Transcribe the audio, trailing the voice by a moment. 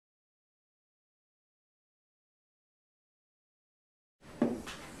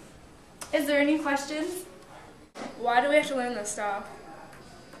Is there any questions? Why do we have to learn this stuff?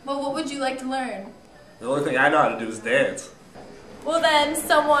 Well, what would you like to learn? The only thing I know how to do is dance. Well then,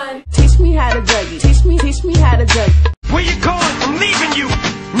 someone... Teach me how to dougie. Teach me how to dougie. Where you going? I'm leaving you.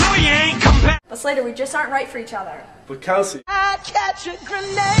 No, you ain't come back. But Slater, we just aren't right for each other. But Kelsey... I'd catch a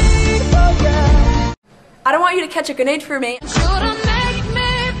grenade for ya. I don't want you to catch a grenade for me. Shouldn't make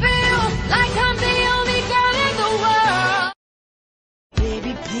me feel like I'm the only girl in the world.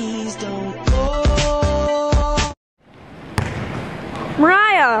 Baby, please don't go.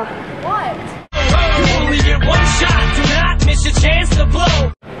 Mariah! What? You only get one shot. Do not miss your chance to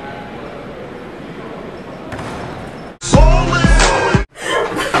blow.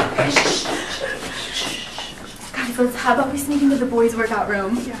 Guys, how about we sneak into the boys' workout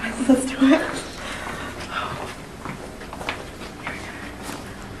room? Yeah, let's do it.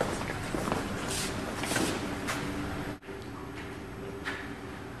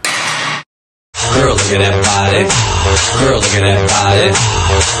 Girl, look at that body. Girl, look at that body.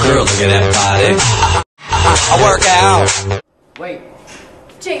 Girl, look at that body. I work out. Wait.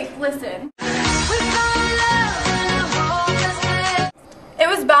 Jake, listen. It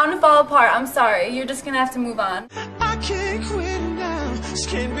was bound to fall apart. I'm sorry. You're just gonna have to move on. I can't quit now. This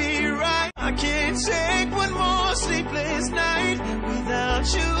can't be right. I can't take one more sleepless night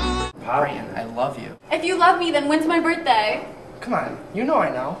without you. Brian, I love you. If you love me, then when's my birthday? Come on, you know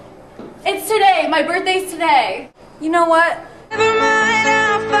I know. It's today. My birthday's today. You know what? Never mind,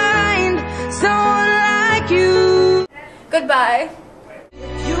 I'll find someone like you. Goodbye.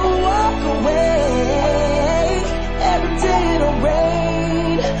 You walk away every day it'll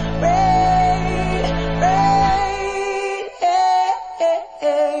rain, rain, rain.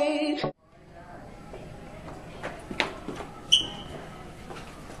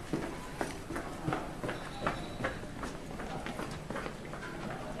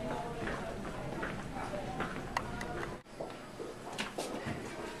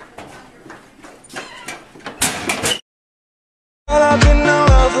 I've been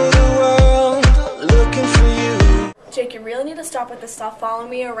all over the world looking for you. Jake, you really need to stop with this stuff following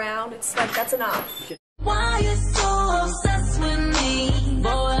me around. It's like, that's enough. Why you so obsessed with me? Boy,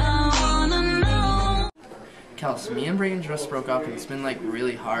 I wanna know. Kels, me and Brayden just broke up and it's been like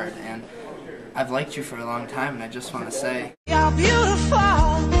really hard, and I've liked you for a long time and I just want to say You're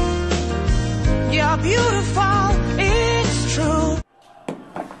beautiful. You're beautiful. It's true.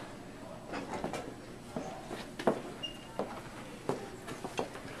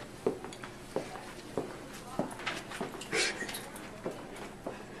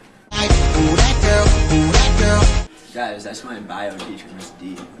 Guys, that's my bio teacher, Miss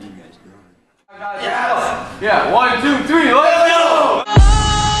D. What are you guys doing? Yeah, 1, 2, 3, let's go!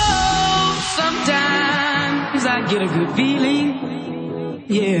 Oh, sometimes I get a good feeling.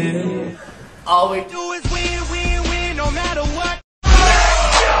 Yeah. all we Do is win, win, win, no matter what.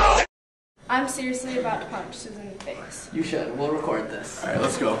 I'm seriously about to punch Susan in the face. You should. We'll record this. Alright,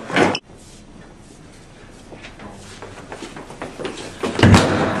 let's go.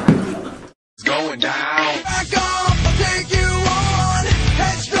 It's going down. Back off, I'll take you on.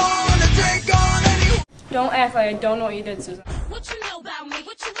 Headstrong to take on anyone. Don't act like I don't know what you did, Susan. What you know about me?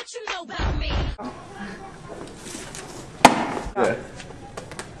 What you know about me? Yeah.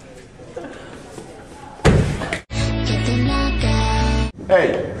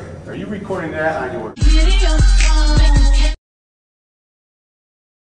 Hey, are you recording that on your